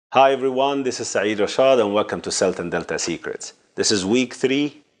Hi everyone, this is Saeed Rashad and welcome to CELTA and Delta Secrets. This is week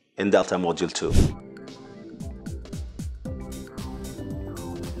 3 in Delta Module 2.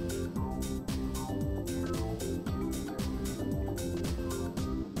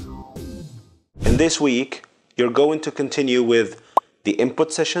 In this week, you're going to continue with the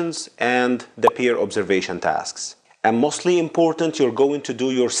input sessions and the peer observation tasks. And mostly important, you're going to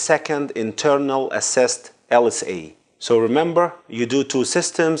do your second internal assessed LSA. So remember, you do 2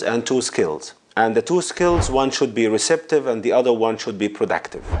 systems and 2 skills. And the 2 skills, one should be receptive and the other one should be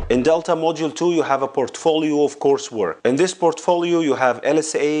productive. In Delta Module 2, you have a portfolio of coursework. In this portfolio, you have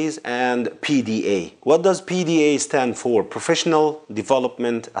LSAs and PDA. What does PDA stand for? Professional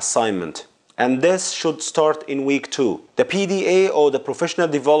Development Assignment. And this should start in week 2. The PDA, or the Professional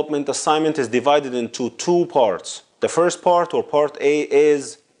Development Assignment, is divided into 2 parts. The first part, or part A,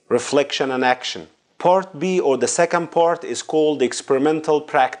 is reflection and action. Part B, or the second part, is called experimental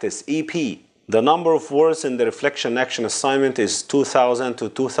practice, EP. The number of words in the reflection action assignment is 2,000 to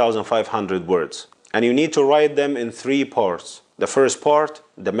 2,500 words. And you need to write them in 3 parts. The first part,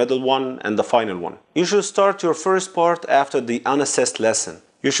 the middle one, and the final one. You should start your first part after the unassessed lesson.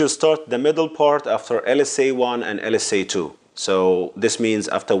 You should start the middle part after LSA 1 and LSA 2. So this means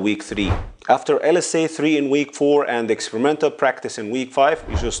after week 3. After LSA 3 in week 4 and experimental practice in week 5,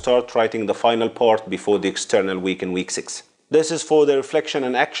 you should start writing the final part before the external week in week 6. This is for the reflection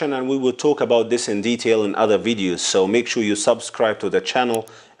and action, and we will talk about this in detail in other videos. So make sure you subscribe to the channel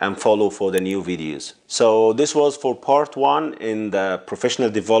and follow for the new videos. So this was for part 1 in the Professional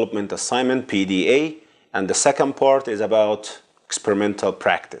Development Assignment, PDA. And the second part is about experimental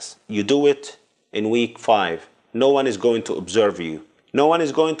practice. You do it in week 5. No one is going to observe you. No one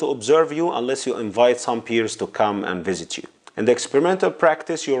is going to observe you unless you invite some peers to come and visit you. In the experimental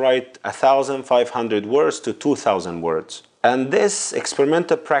practice, you write 1,500 words to 2,000 words. And this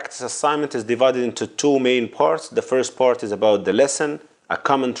experimental practice assignment is divided into 2 main parts. The first part is about the lesson, a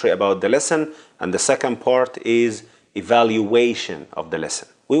commentary about the lesson, and the second part is evaluation of the lesson.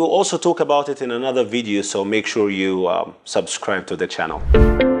 We will also talk about it in another video, so make sure you subscribe to the channel.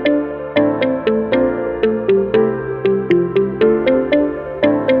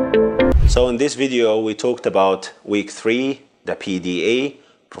 So in this video, we talked about week 3, the PDA,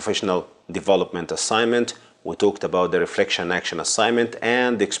 Professional Development Assignment. We talked about the Reflection Action Assignment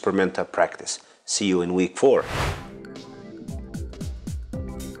and the experimental practice. See you in week 4.